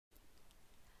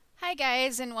Hi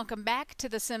guys, and welcome back to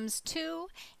The Sims 2,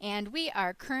 and we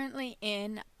are currently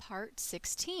in part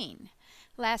 16.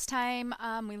 Last time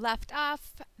we left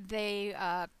off,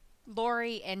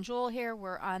 Lori and Joel here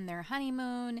were on their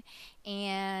honeymoon,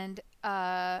 and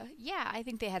yeah, I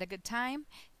think they had a good time.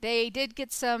 They did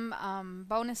get some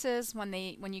bonuses when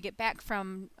you get back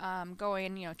from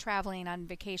going, traveling on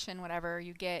vacation, whatever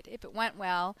you get. If it went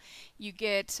well, you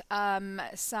get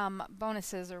some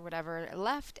bonuses or whatever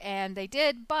left, and they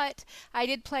did. But I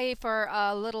did play for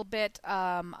a little bit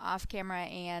off camera,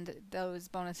 and those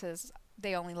bonuses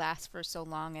they only last for so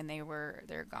long, and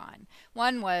they're gone.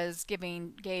 One was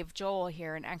gave Joel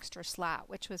here an extra slot,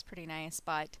 which was pretty nice,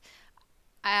 but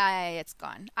it's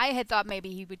gone. I had thought maybe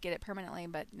he would get it permanently,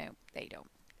 but no, they don't.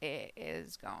 It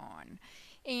is gone.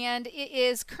 And it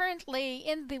is currently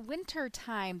in the winter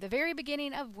time, the very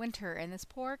beginning of winter, and this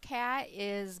poor cat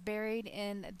is buried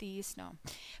in the snow.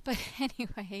 But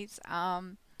anyways,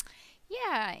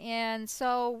 yeah, and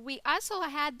so we also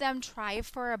had them try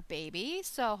for a baby,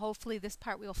 so hopefully this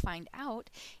part we'll find out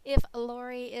if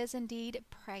Lori is indeed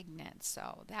pregnant.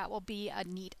 So that will be a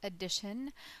neat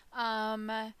addition.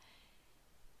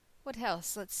 What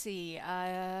else? Let's see.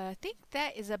 I think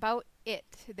that is about it.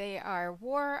 They are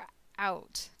wore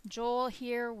out. Joel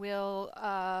here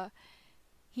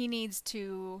he needs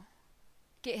to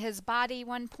get his body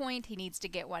 1 point. He needs to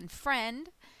get one friend.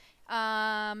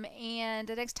 And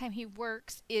the next time he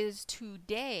works is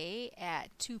today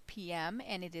at 2 p.m.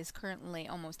 and it is currently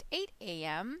almost 8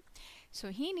 a.m. So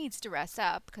he needs to rest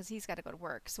up because he's got to go to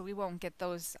work. So we won't get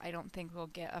those. I don't think we'll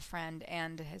get a friend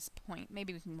and his point.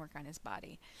 Maybe we can work on his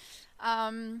body.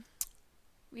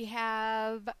 We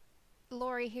have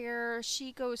Lori here.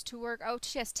 She goes to work. Oh,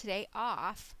 she has today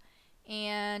off.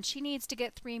 And she needs to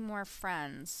get 3 more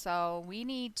friends. So we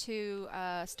need to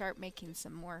start making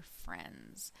some more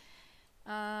friends.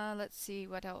 Let's see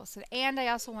what else. And I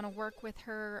also want to work with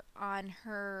her on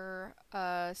her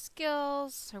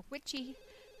skills, her witchy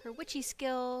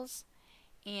skills.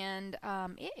 And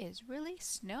it is really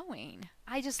snowing.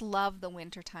 I just love the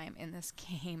winter time in this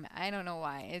game. I don't know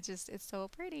why. It's so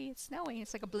pretty. It's snowing.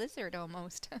 It's like a blizzard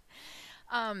almost.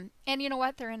 And you know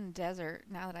what? They're in the desert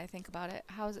now that I think about it.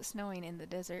 How is it snowing in the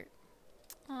desert?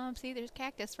 See, there's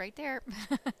cactus right there.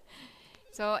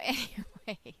 So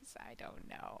anyways, I don't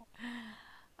know.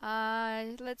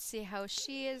 Let's see how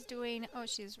she is doing. Oh,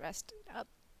 she's rested up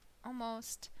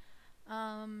almost.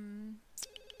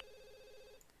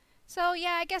 So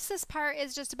yeah, I guess this part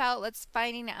is just about let's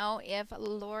finding out if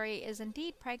Lori is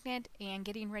indeed pregnant and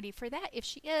getting ready for that if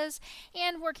she is,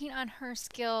 and working on her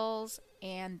skills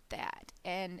and that,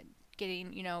 and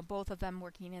getting both of them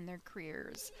working in their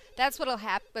careers. That's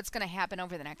what's going to happen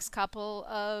over the next couple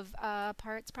of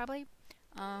parts probably.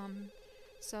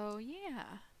 So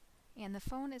yeah, and the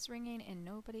phone is ringing and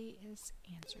nobody is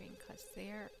answering because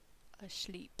they're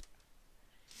asleep.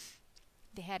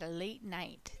 They had a late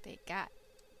night.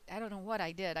 I don't know what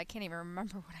I did. I can't even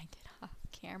remember what I did off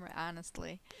camera,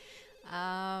 honestly.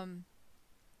 I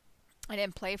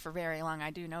didn't play for very long,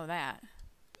 I do know that.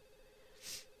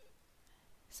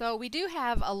 So we do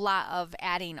have a lot of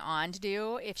adding on to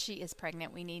do. If she is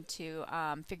pregnant, we need to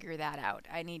figure that out.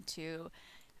 I need to...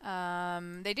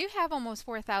 they do have almost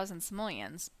 4,000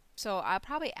 simoleons, so I'll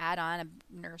probably add on a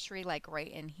nursery like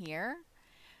right in here.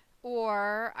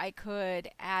 Or I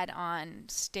could add on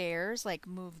stairs, like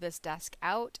move this desk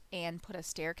out and put a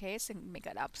staircase and make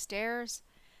it upstairs.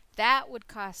 That would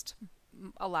cost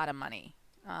a lot of money.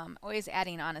 Always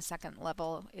adding on a second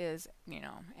level is, it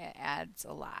adds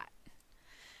a lot.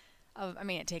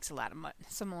 It takes a lot of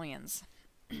simoleons.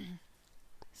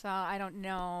 So I don't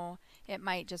know. It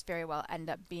might just very well end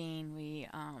up being we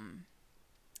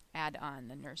add on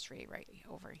the nursery right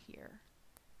over here,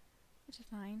 which is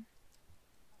fine.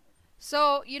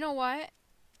 So, you know what?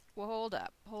 Well, hold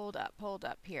up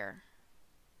here.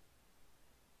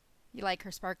 You like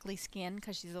her sparkly skin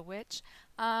because she's a witch?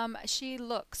 She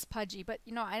looks pudgy, but,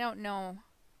 I don't know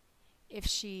if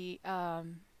she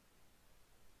was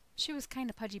kind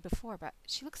of pudgy before, but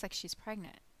she looks like she's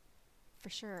pregnant.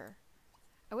 For sure.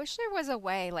 I wish there was a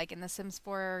way, like in The Sims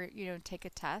 4, take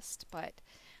a test, but,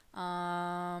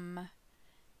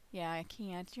 yeah, I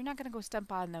can't. You're not going to go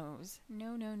stump on those.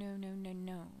 No, no, no, no, no,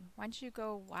 no. Why don't you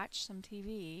go watch some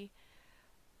TV?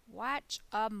 Watch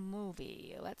a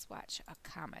movie. Let's watch a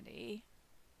comedy.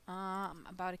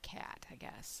 About a cat, I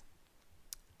guess.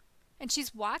 And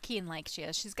she's walking like she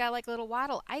is. She's got like a little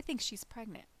waddle. I think she's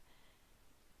pregnant.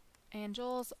 And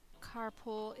Joel's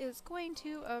carpool is going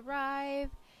to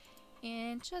arrive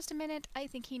in just a minute. I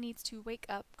think he needs to wake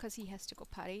up because he has to go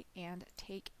potty and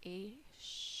take a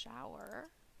shower.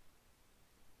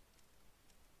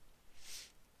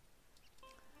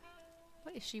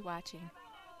 What is she watching?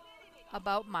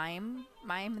 About Mime?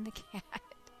 Mime and the cat.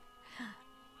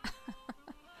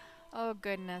 Oh,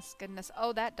 goodness, goodness.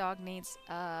 Oh, that dog needs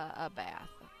a bath.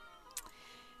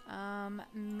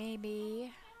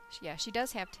 Maybe... Yeah, she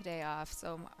does have today off,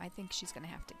 so I think she's going to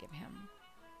have to give him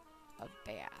a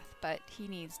bath. But he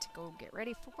needs to go get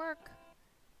ready for work.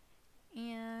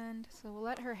 And so we'll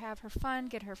let her have her fun,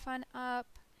 get her fun up.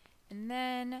 And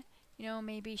then, you know,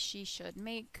 maybe she should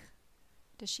make...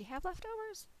 Does she have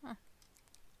leftovers? Huh.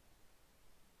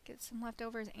 Get some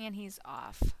leftovers, and he's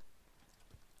off.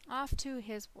 Off to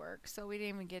his work, so we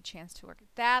didn't even get a chance to work.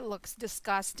 That looks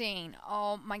disgusting.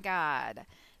 Oh my god.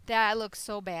 That looks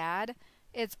so bad.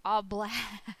 It's all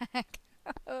black.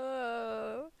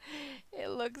 Oh, it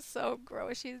looks so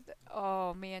gross.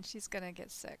 Oh man, she's gonna get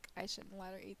sick. I shouldn't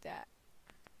let her eat that.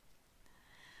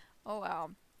 Oh well.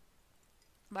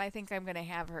 But I think I'm gonna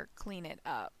have her clean it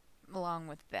up along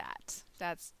with that.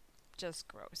 That's just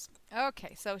gross.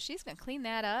 Okay, so she's gonna clean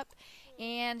that up,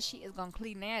 and she is gonna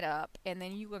clean that up, and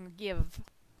then you're gonna give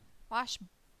Wash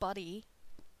Buddy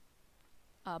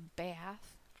a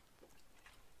bath.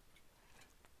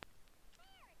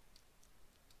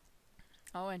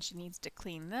 Oh, and she needs to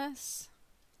clean this.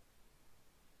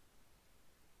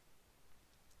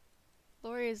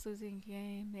 Lori is losing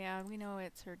game. Yeah, we know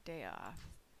it's her day off.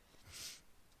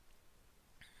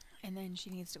 And then she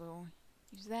needs to go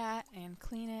use that and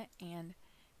clean it and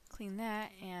clean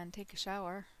that and take a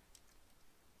shower.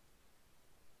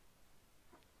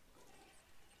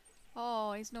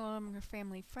 Oh, he's no longer a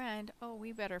family friend. Oh,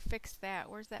 we better fix that.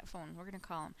 Where's that phone? We're going to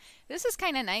call him. This is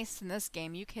kind of nice in this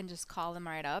game. You can just call them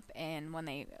right up, and when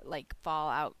they like fall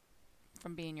out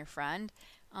from being your friend,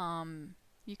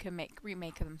 you can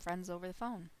remake them friends over the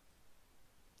phone.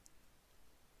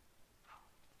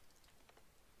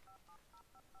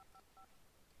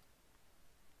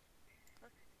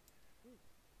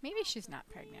 Maybe she's not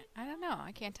pregnant. I don't know.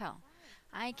 I can't tell.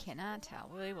 I cannot tell.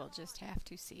 We will just have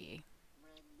to see.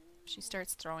 If she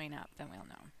starts throwing up, then we'll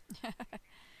know.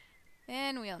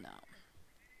 Then we'll know.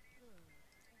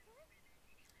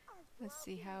 Let's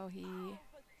see how he...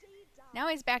 Now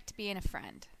he's back to being a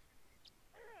friend.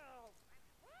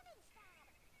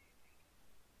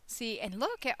 See, and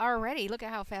look at already. Look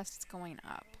at how fast it's going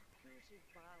up.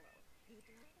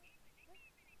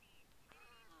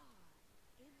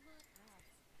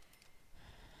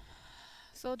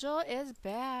 So Joel is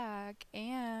back,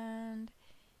 and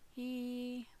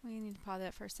we need to pause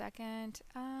that for a second.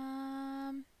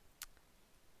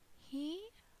 He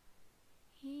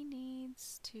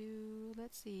needs to,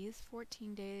 let's see, he's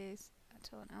 14 days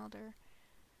until an elder.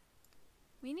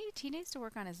 He needs to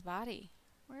work on his body.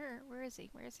 Where is he?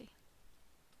 Where is he?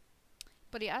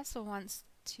 But he also wants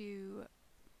to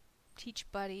teach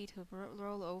Buddy to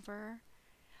roll over.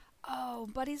 Oh,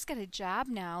 Buddy's got a job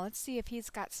now. Let's see if he's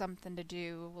got something to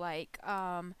do. Like,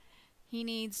 he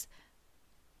needs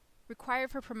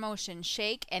required for promotion,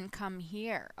 shake and come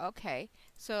here. Okay,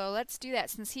 so let's do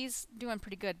that since he's doing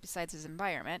pretty good besides his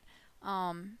environment.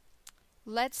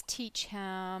 Let's teach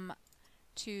him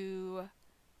to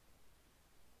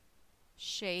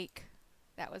shake.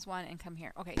 That was one, and come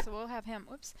here. Okay, so we'll have him,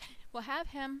 whoops, we'll have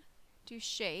him do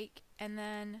shake, and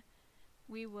then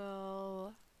we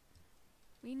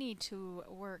need to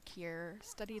work here,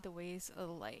 study the ways of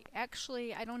the light.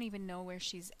 Actually, I don't even know where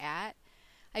she's at.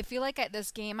 I feel like at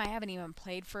this game I haven't even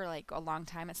played for like a long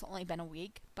time. It's only been a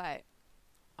week, but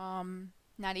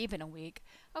not even a week.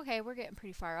 Okay, we're getting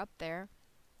pretty far up there.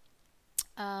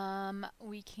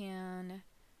 We can,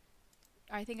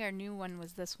 I think our new one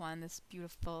was this one, this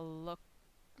beautiful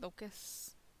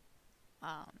locust.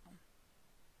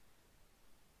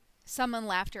 Summon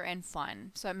laughter and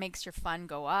fun, so it makes your fun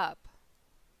go up.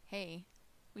 Hey,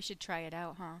 we should try it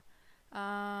out,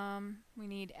 huh? We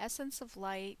need essence of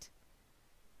light,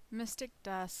 mystic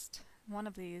dust, one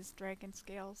of these dragon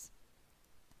scales,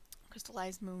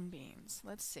 crystallized moonbeams.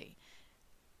 Let's see.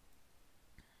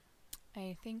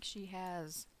 I think she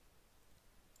has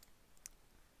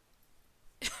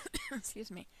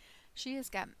excuse me. She has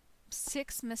got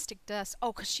 6 mystic dust.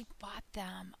 Oh, because she bought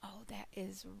them. Oh, that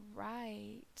is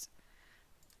right.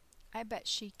 I bet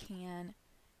she can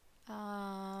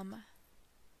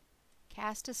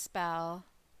cast a spell.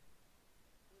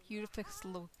 Beautifix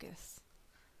locus.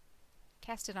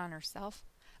 Cast it on herself.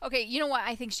 Okay, you know what?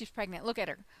 I think she's pregnant. Look at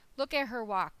her. Look at her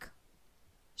walk.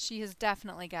 She has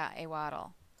definitely got a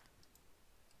waddle.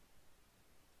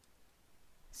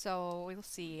 So we'll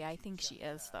see. I think she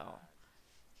is, though.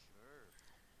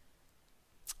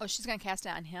 Oh, she's going to cast it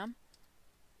on him?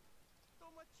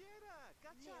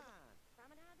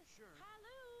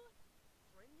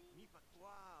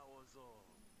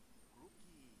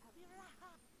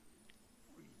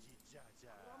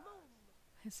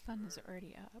 His fun is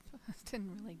already up.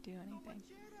 Didn't really do anything.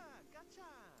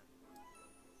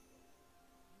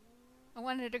 I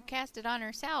wanted to cast it on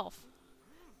herself.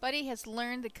 Buddy has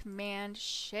learned the command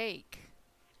shake.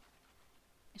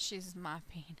 She's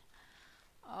mopping.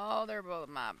 Oh, they're both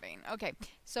mopping. Okay,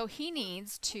 so he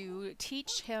needs to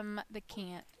teach him the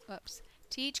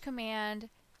teach command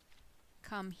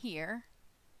come here.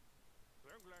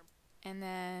 And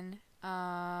then,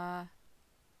 I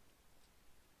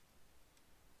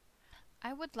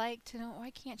would like to know,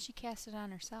 why can't she cast it on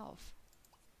herself?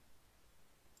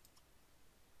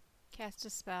 Cast a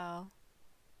spell.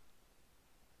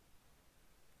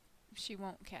 She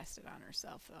won't cast it on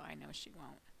herself, though. I know she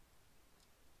won't.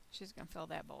 She's going to fill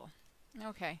that bowl.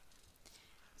 Okay.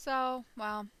 So,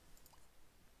 well,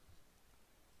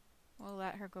 we'll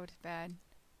let her go to bed.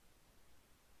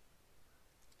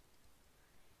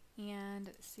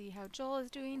 And see how Joel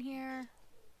is doing here.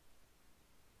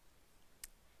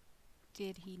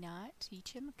 Did he not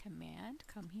teach him a command?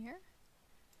 Come here.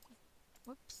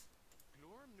 Whoops.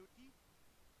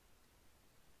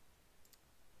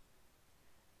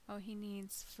 Oh, he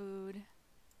needs food.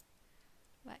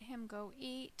 Let him go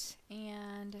eat.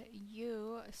 And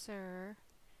you, sir,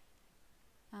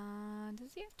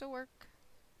 does he have to work?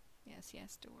 Yes, he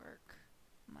has to work.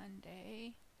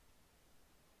 Monday.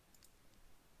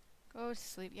 Go to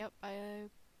sleep. Yep, I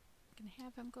can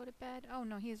have him go to bed. Oh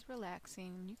no, he's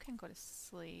relaxing. You can go to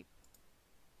sleep.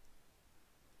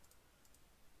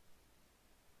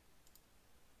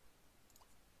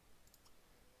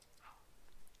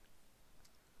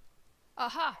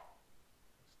 Aha!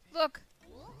 Look!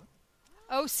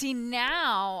 Oh, see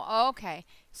now. Okay.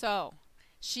 So,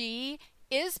 she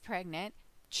is pregnant.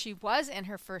 She was in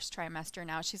her first trimester.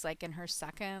 Now she's like in her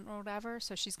second or whatever.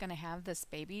 So she's going to have this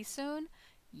baby soon.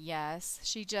 Yes.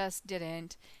 She just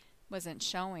wasn't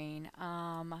showing.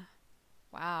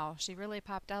 Wow. She really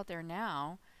popped out there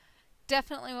now.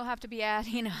 Definitely will have to be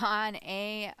adding on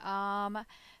a,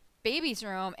 baby's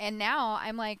room. And now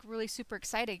I'm like really super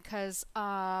excited because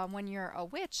when you're a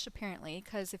witch, apparently,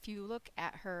 because if you look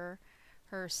at her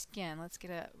skin, let's get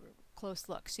a close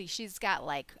look. See, she's got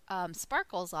like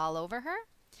sparkles all over her,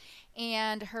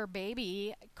 and her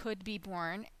baby could be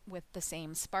born with the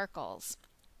same sparkles,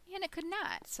 and it could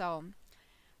not. So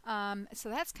so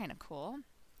that's kind of cool.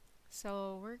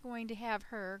 So we're going to have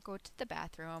her go to the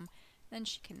bathroom, then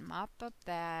she can mop up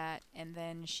that, and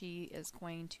then she is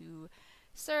going to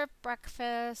serve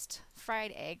breakfast,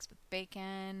 fried eggs with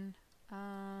bacon,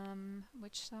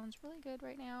 which sounds really good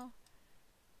right now.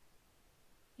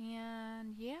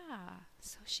 And yeah,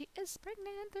 so she is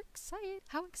pregnant. They're excited.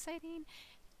 How exciting.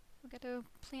 We got to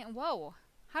plant. Whoa.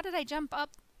 How did I jump up?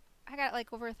 I got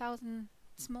like over 1,000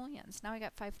 simoleons. Now I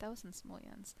got 5,000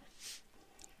 simoleons.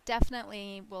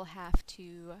 Definitely will have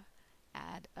to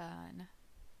add on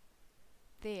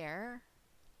there.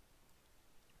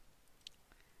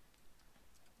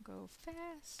 Go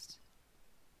fast.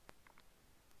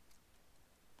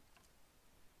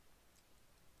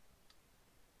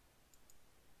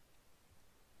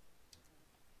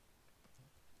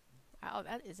 Wow,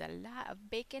 that is a lot of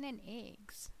bacon and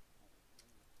eggs.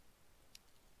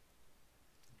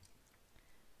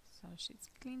 So she's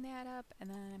cleaned that up, and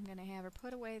then I'm going to have her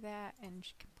put away that, and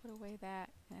she can put away that,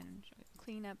 and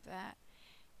clean up that.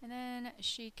 And then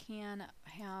she can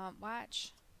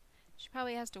watch. She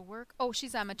probably has to work. Oh,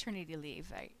 she's on maternity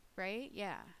leave, right?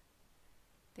 Yeah.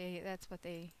 That's what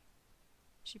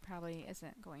she probably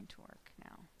isn't going to work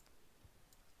now.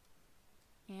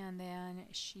 And then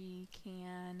she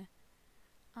can,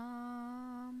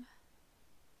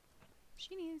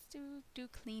 she needs to do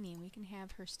cleaning. We can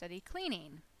have her study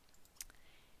cleaning.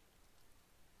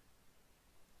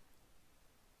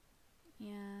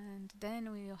 And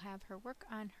then we will have her work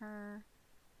on her.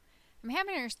 I'm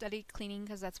having her study cleaning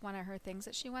because that's one of her things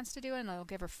that she wants to do, and it'll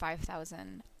give her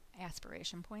 5,000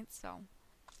 aspiration points, so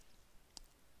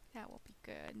that will be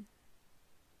good.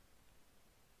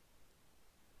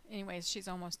 Anyways, she's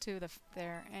almost to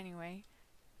there anyway.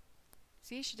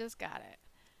 See, she just got it.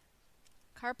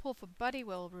 Carpool for Buddy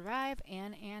will arrive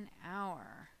in an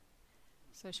hour.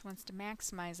 So she wants to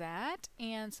maximize that,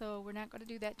 and so we're not going to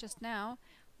do that just now.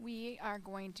 We are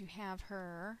going to have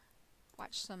her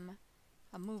watch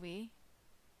a movie.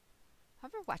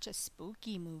 Have her watch a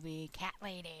spooky movie, Cat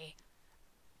Lady.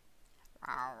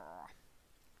 Rawr.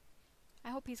 I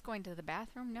hope he's going to the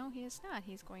bathroom. No, he is not.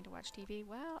 He's going to watch TV.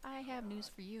 Well, I have news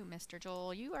for you, Mr.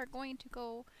 Joel. You are going to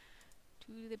go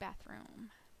to the bathroom.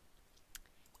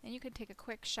 Then you can take a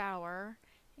quick shower,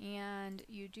 and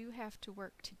you do have to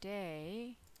work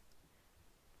today.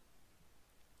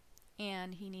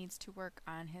 and he needs to work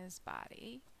on his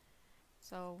body.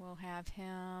 So we'll have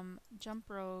him jump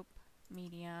rope,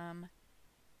 medium.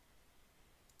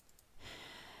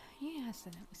 Yes,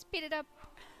 and then we speed it up.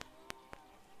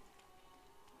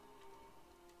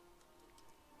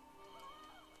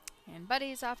 And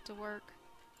Buddy's off to work.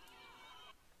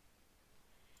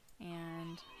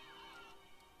 And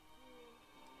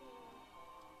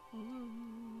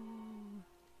ooh.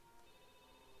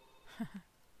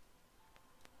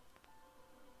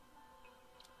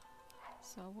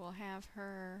 So we'll have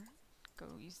her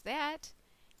go use that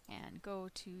and go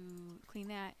to clean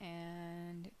that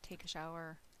and take a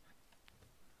shower.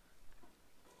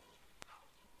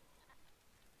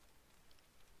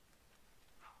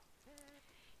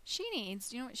 She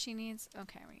needs, you know what she needs?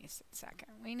 Okay, wait a second.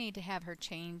 We need to have her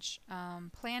change,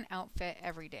 plan outfit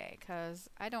every day, because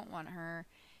I don't want her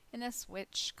in this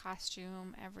witch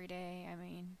costume every day. I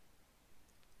mean,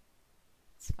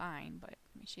 it's fine, but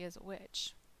I mean, she is a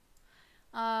witch.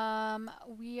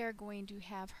 We are going to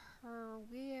have her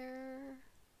wear...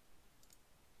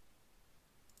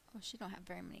 Oh, she don't have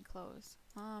very many clothes.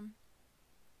 We'll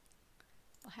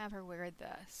have her wear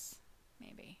this,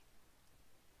 maybe.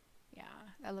 Yeah,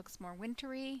 that looks more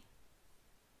wintry.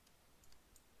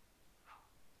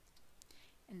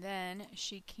 And then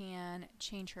she can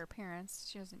change her appearance.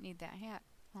 She doesn't need that hat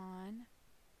on.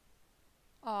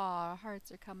 Aw,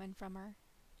 hearts are coming from her.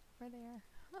 Over there.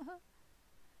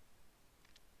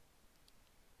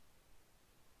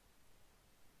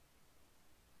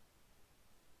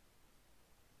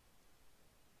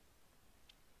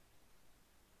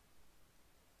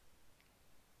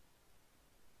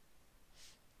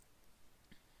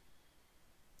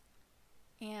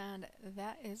 And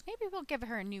that is, maybe we'll give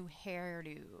her a new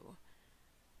hairdo.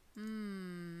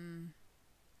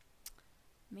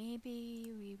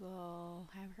 Maybe we will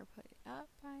have her put it up.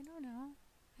 I don't know.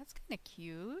 That's kind of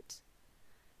cute.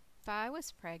 If I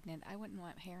was pregnant, I wouldn't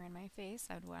want hair in my face.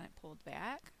 I would want it pulled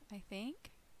back, I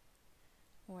think.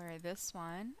 Or this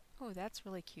one. Oh, that's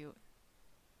really cute.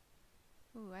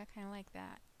 Ooh, I kind of like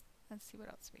that. Let's see what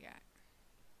else we got.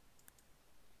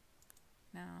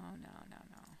 No.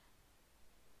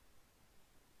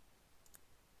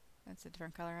 That's a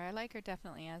different color. I like her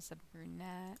definitely as a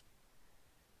brunette.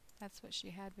 That's what she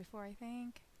had before, I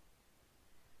think.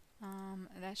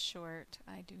 That's short.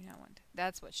 I do not want.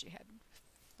 That's what she had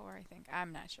before, I think.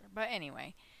 I'm not sure. But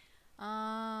anyway. That's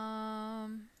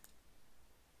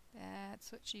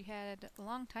what she had a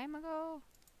long time ago.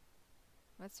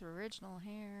 That's her original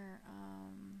hair.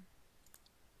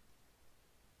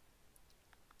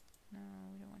 No,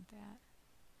 we don't want that.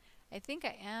 I think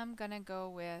I am gonna go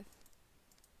with...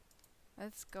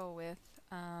 Let's go with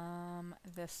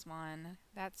this one.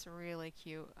 That's really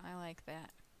cute. I like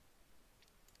that.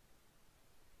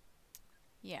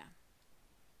 Yeah.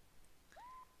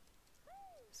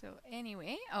 So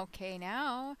anyway, okay,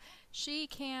 now she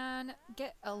can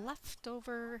get a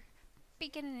leftover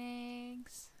bacon and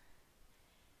eggs.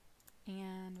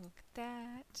 And look at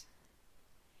that.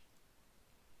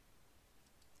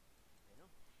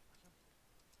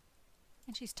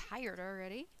 And she's tired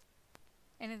already.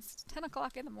 And it's 10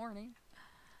 o'clock in the morning.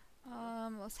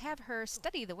 Let's have her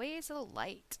study the ways of the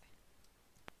light.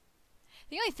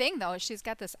 The only thing, though, is she's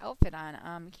got this outfit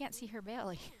on. You can't see her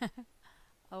belly.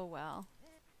 Oh, well.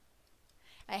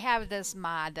 I have this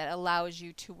mod that allows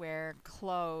you to wear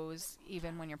clothes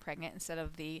even when you're pregnant instead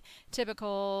of the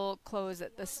typical clothes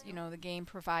that this, the game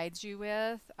provides you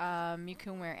with. You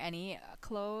can wear any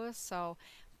clothes. So,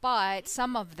 but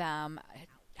some of them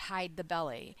hide the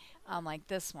belly, like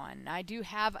this one. I do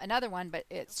have another one, but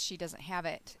she doesn't have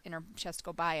it in her. She has to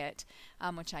go buy it,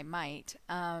 which I might.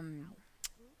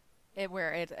 It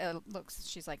looks,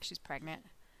 she's pregnant.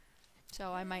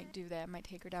 So I might do that. I might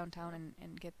take her downtown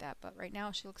and get that. But right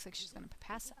now she looks like she's going to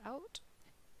pass out.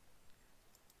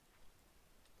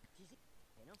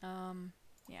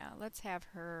 Yeah, let's have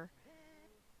her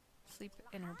sleep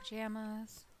in her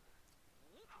pajamas.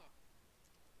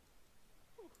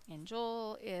 And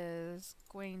Joel is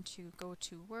going to go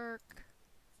to work.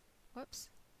 Whoops.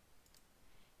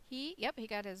 He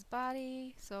got his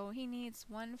body. So he needs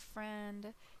one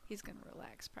friend. He's going to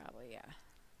relax probably, yeah.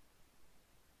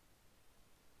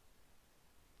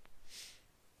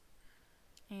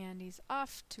 And he's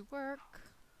off to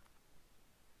work.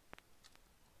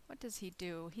 What does he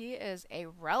do? He is a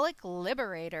relic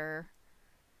liberator.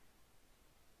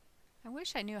 I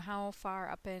wish I knew how far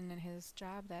up in his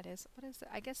job that is. What is it?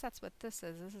 I guess that's what this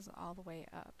is. This is all the way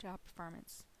up. Job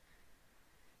performance.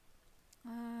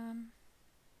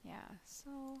 Yeah,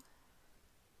 so...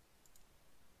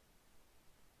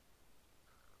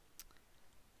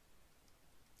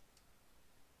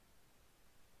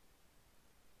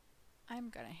 I'm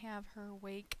gonna have her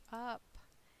wake up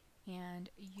and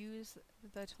use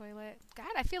the toilet.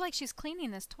 God, I feel like she's cleaning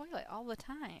this toilet all the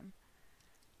time.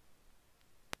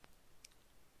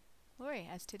 Lori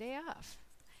has today off.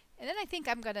 And then I think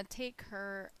I'm gonna take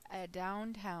her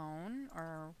downtown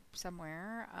or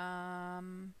somewhere.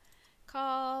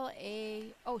 Call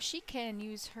a, oh, she can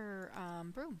use her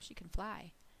broom. She can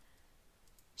fly.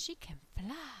 She can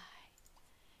fly.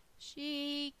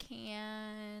 She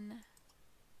can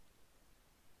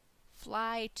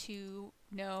fly to,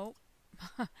 no,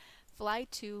 fly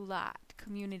to lot,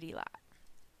 community lot.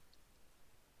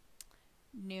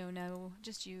 No,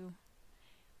 just you.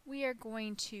 We are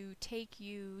going to take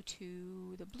you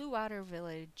to the Blue Water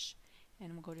Village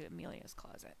and we'll go to Amelia's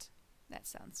closet. That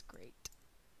sounds great.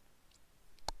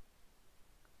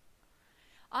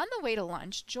 On the way to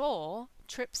lunch, Joel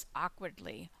trips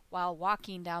awkwardly while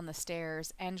walking down the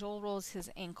stairs and Joel rolls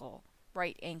his ankle,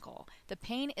 right ankle. The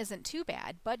pain isn't too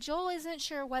bad, but Joel isn't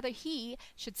sure whether he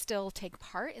should still take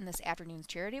part in this afternoon's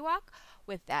charity walk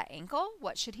with that ankle.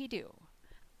 What should he do?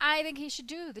 I think he should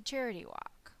do the charity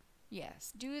walk.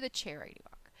 Yes, do the charity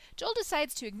walk. Joel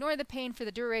decides to ignore the pain for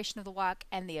the duration of the walk,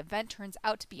 and the event turns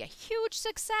out to be a huge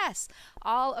success.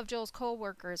 All of Joel's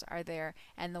co-workers are there,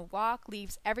 and the walk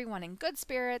leaves everyone in good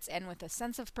spirits and with a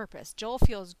sense of purpose. Joel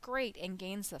feels great and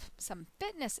gains some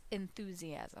fitness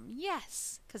enthusiasm.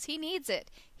 Yes, because he needs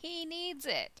it. He needs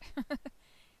it.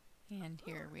 And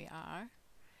here we are.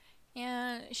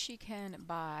 And she can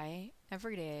buy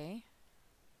every day.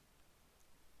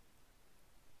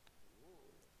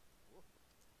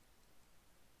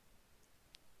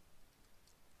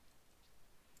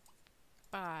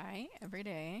 Buy every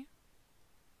day.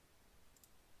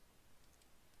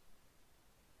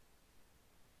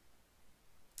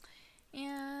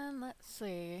 And let's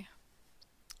see.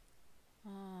 I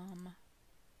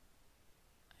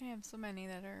have so many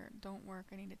that don't work.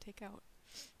 I need to take out.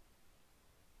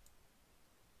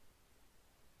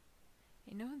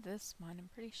 I know this one. I'm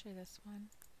pretty sure this one.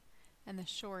 And the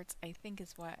shorts, I think,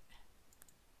 is what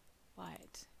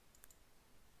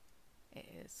it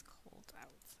is cold out.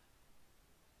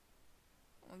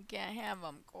 We can't have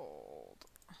them cold.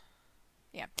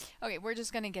 Yeah. Okay, we're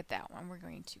just going to get that one. We're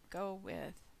going to go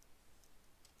with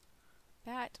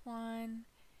that one.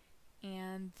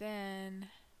 And then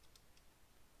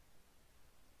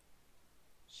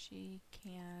she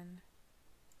can...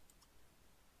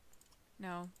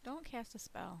 No, don't cast a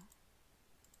spell.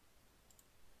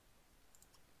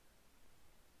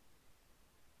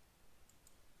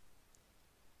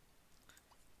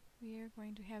 We are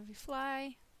going to have you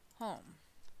fly home.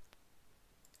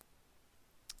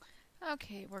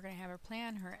 Okay, we're going to have her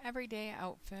plan her everyday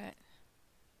outfit.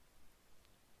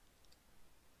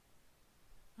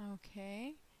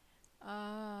 Okay.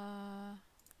 That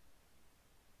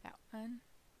one.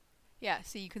 Yeah,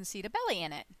 so you can see the belly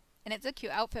in it. And it's a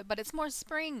cute outfit, but it's more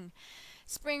spring.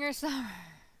 Spring or summer.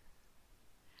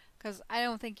 Because I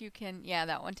don't think you can... Yeah,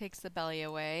 that one takes the belly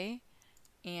away.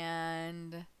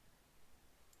 And...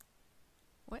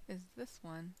 What is this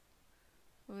one?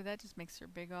 Ooh, that just makes her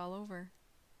big all over.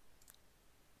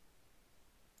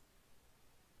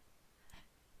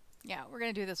 Yeah, we're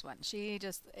going to do this one.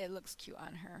 It looks cute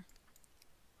on her.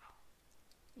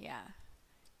 Yeah.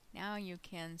 Now you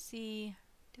can see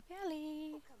the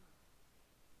belly.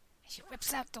 She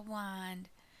whips out the wand.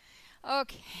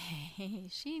 Okay,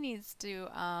 she needs to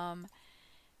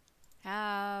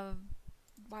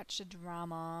watch a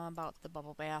drama about the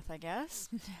bubble bath, I guess.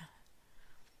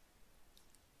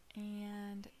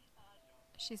 And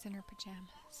she's in her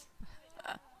pajamas.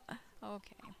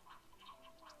 Okay.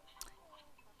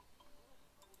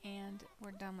 And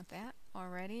we're done with that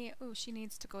already. Oh, she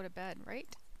needs to go to bed right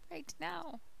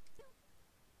now.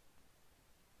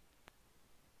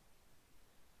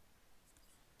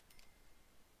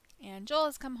 And Joel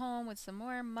has come home with some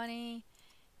more money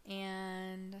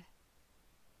and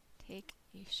take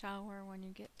a shower when you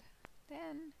get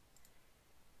then.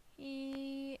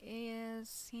 He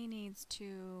needs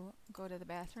to go to the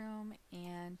bathroom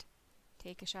and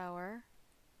take a shower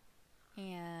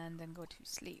and then go to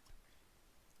sleep.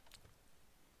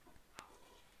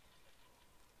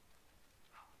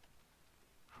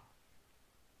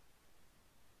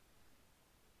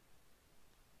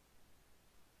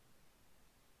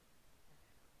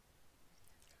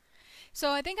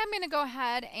 So I think I'm going to go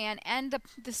ahead and end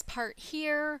this part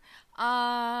here.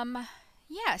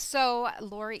 Yeah, so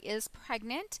Lori is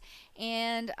pregnant,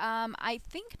 and I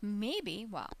think maybe,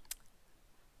 well,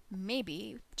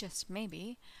 maybe, just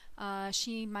maybe,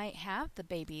 she might have the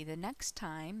baby the next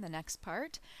time, the next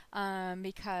part,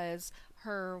 because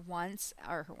her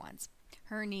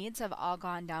her needs have all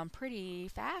gone down pretty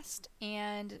fast,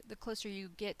 and the closer you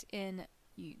get in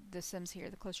the Sims here,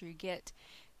 the closer you get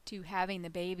to having the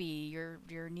baby,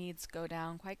 your needs go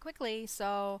down quite quickly.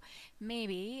 So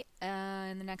maybe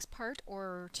in the next part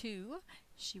or two,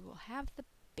 she will have the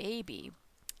baby.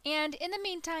 And in the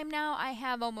meantime, now I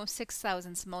have almost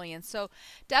 6,000 simoleons. So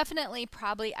definitely,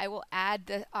 probably I will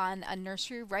add on a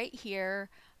nursery right here,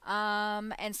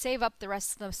 and save up the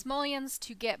rest of the simoleons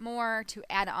to get more to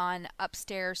add on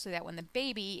upstairs, so that when the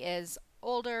baby is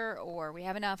older or we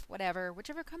have enough, whatever,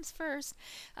 whichever comes first,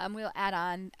 we'll add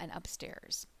on an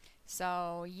upstairs.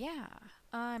 So yeah,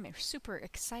 I'm super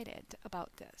excited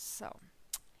about this. So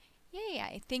yay,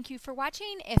 I thank you for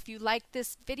watching. If you liked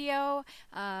this video,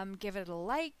 give it a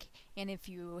like, and if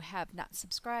you have not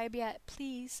subscribed yet,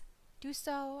 please do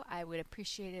so. I would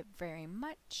appreciate it very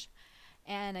much.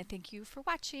 And I thank you for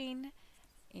watching,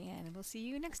 and we'll see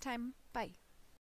you next time. Bye.